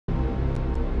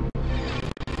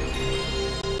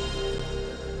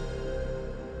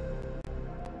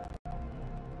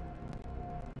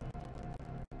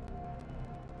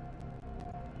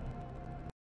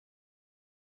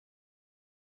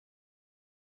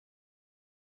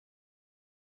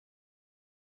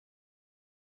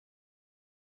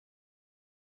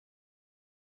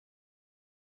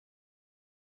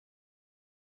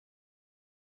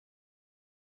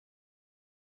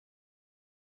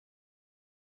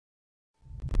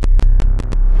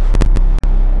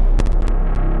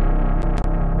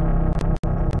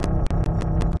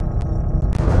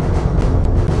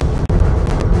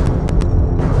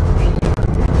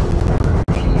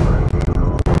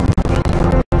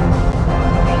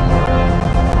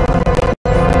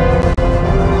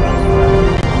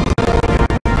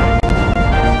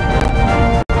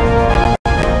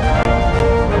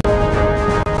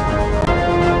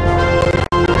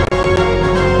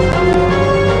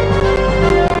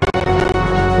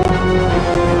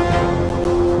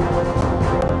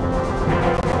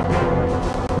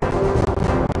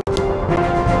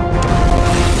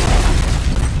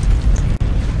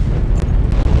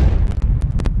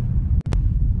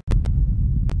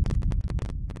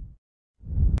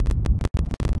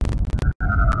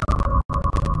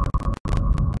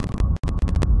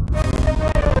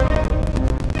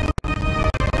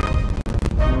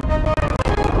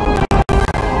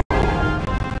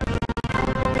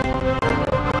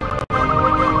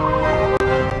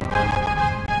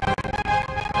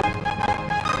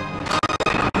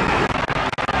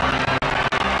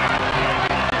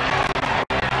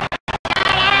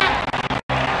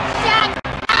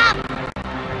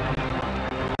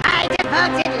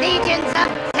legions of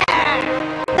terror!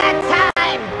 The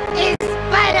time is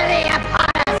finally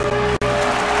upon us!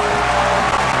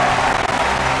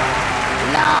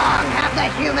 Long have the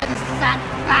humans sat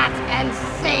fat and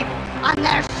safe on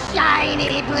their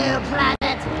shiny blue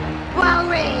planet, while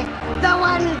we, the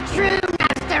one true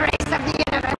master race of the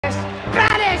universe,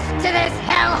 banished to this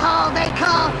hellhole they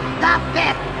call the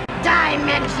fifth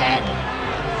dimension.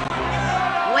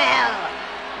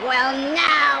 Well,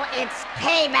 now it's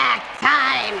payback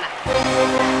time.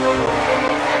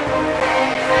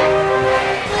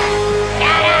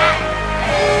 Shut up!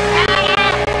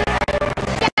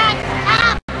 Shut up!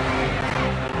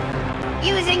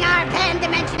 Using our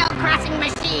pan-dimensional crossing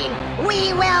machine,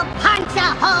 we will punch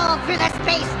a hole through the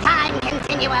space-time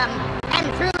continuum. And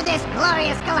through this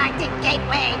glorious galactic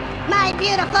gateway, my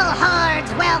beautiful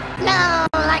hordes will flow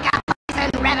like a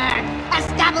poison river,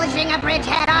 establishing a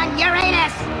bridgehead on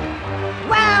Uranus.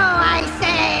 Woe, I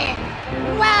say!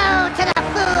 Woe to the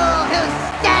fool who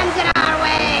stands in our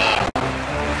way!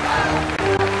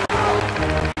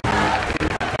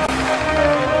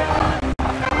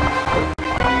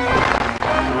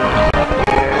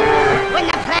 When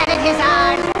the planet is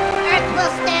ours, Earth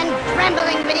will stand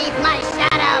trembling beneath my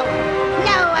shadow.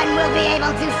 No one will be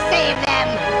able to save them.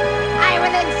 I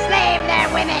will enslave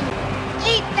their women,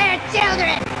 eat their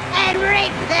children, and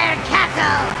rape their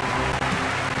cattle.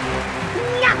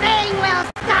 Nothing will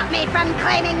stop me from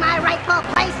claiming my rightful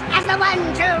place as the one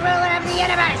true ruler of the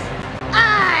universe.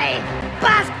 I,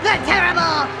 Blasto the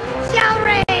Terrible, shall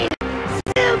reign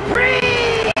supreme!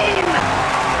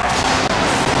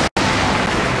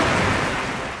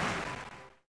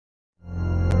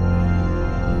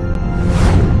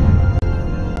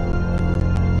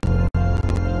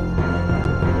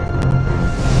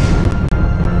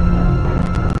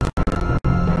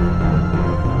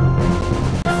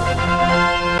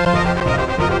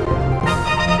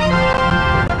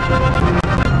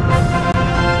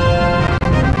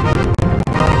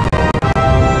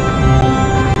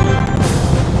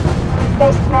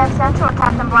 Central,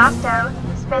 Captain Blasto.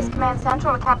 Space Command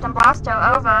Central, Captain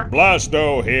Blasto, over.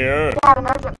 Blasto here. We have an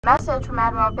urgent message from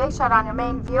Admiral Big Shot on your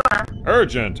main viewer.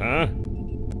 Urgent, huh?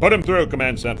 Put him through,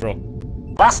 Command Central.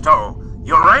 Blasto,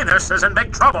 Uranus is in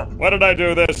big trouble. What did I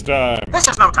do this time? This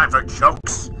is no time for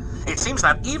jokes. It seems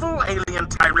that evil alien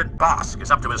tyrant Bosk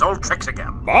is up to his old tricks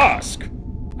again. Bosk?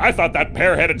 I thought that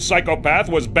pear-headed psychopath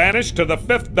was banished to the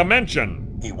fifth dimension.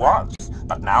 He was,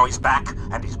 but now he's back,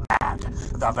 and he's mad.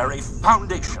 The very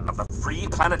foundation of the free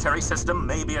planetary system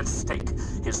may be at stake.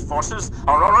 His forces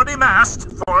are already massed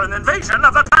for an invasion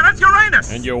of the planet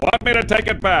Uranus! And you want me to take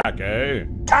it back, eh?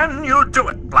 Can you do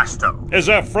it, Blasto? Is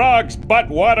a frog's butt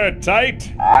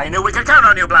watertight? I knew we could count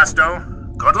on you,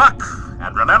 Blasto. Good luck,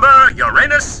 and remember,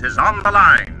 Uranus is on the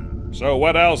line. So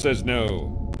what else is new?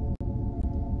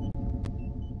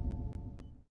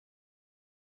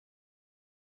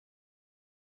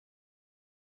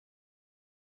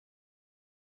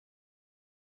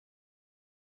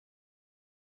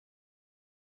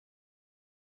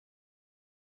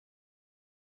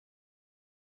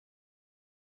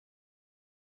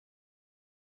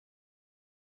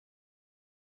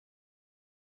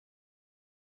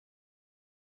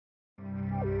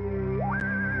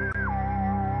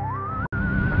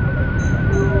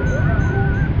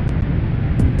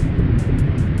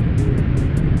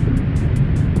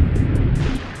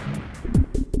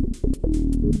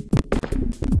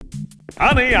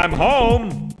 Honey, I'm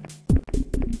home!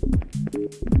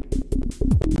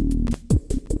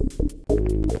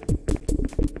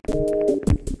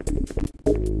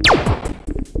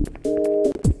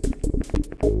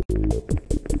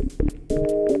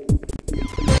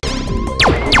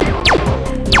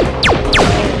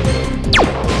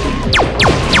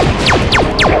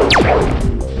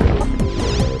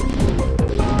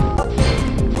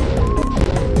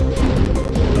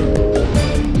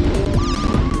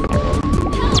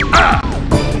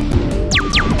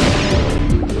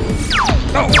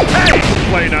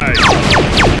 Play nice.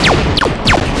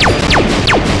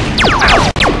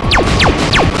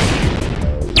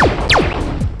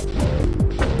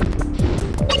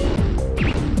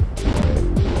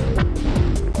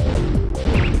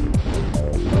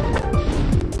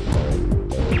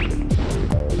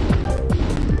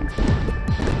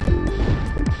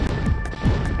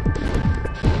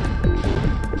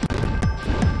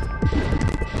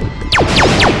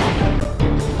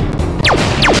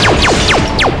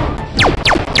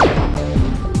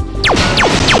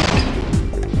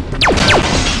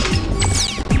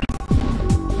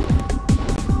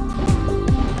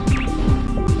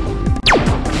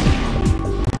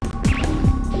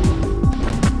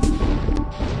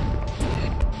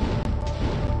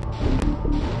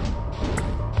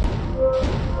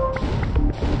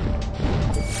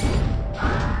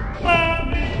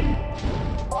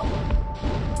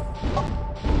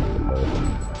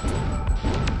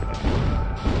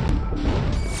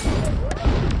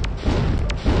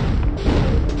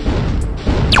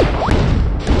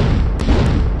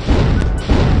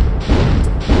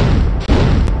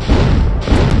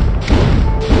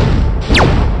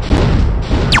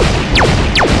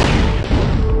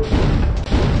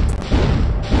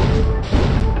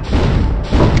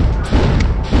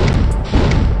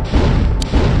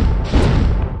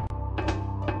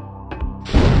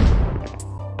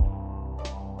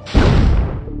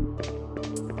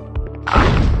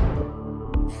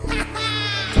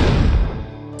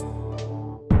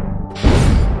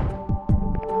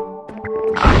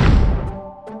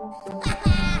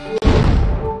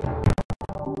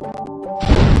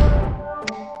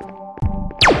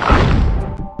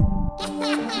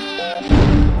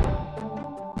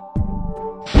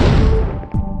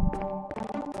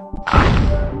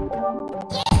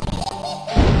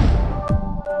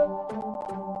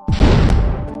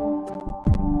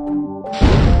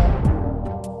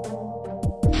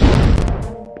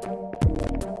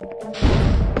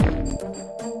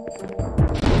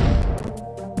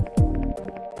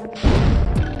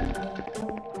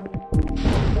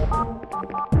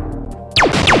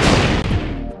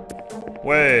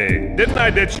 Wait, didn't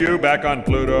I ditch you back on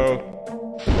Pluto?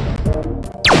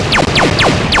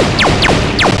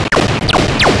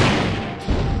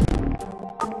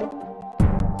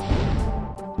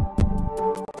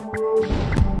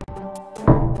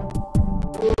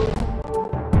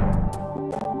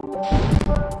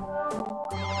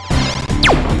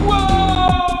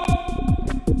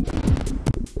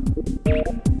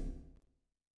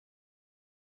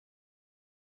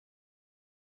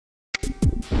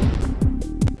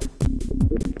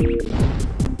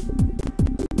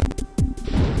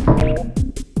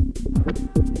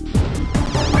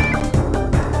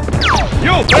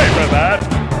 You'll pay for that!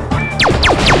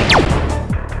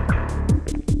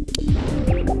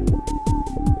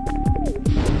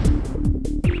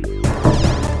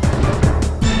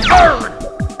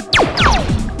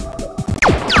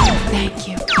 Thank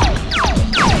you.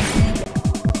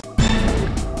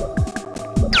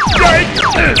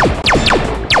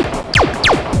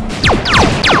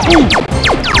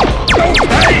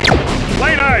 Hey!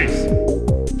 Play nice!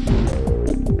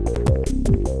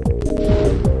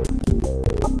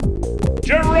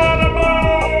 Geronimo!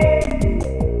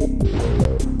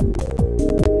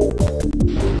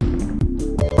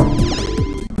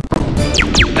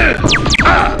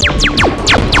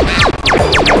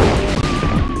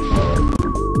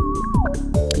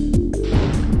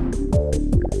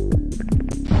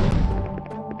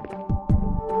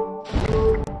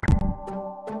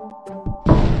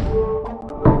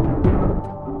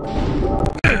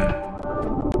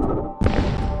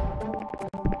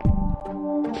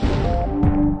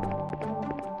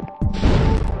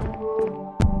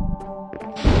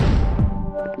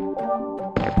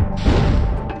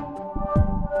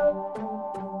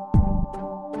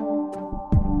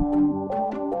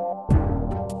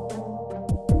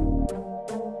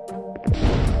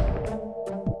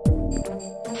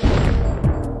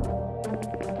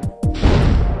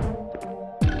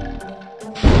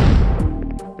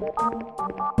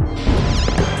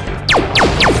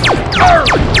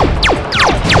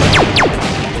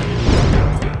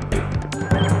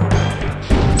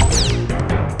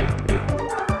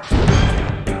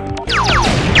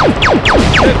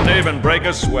 Didn't even break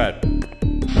a sweat.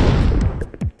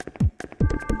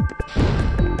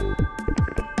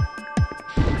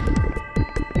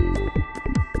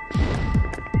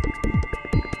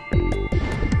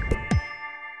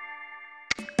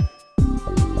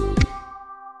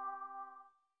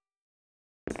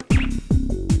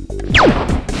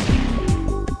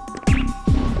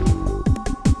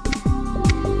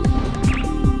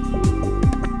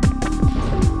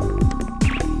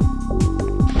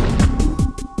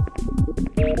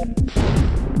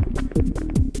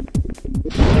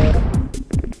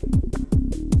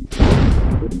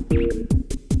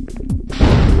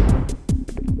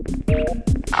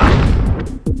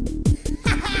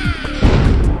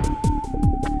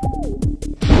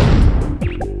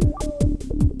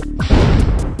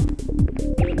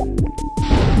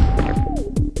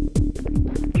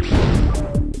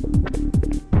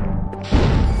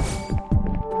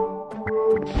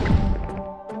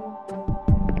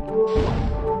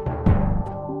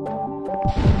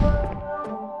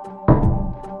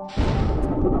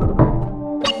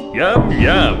 Yum,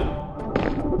 yum.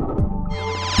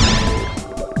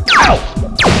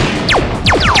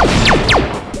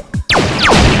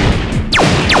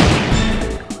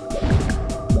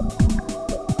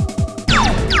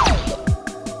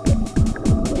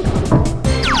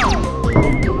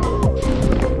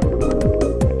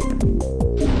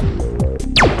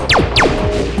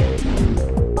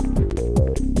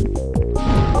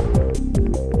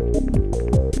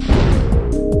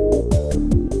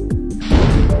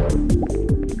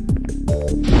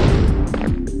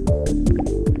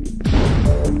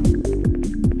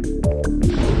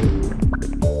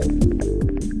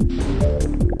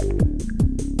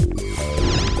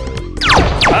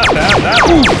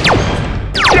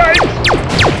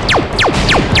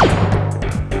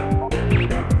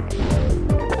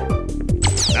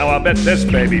 Now I bet this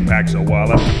baby packs a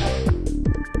wallop.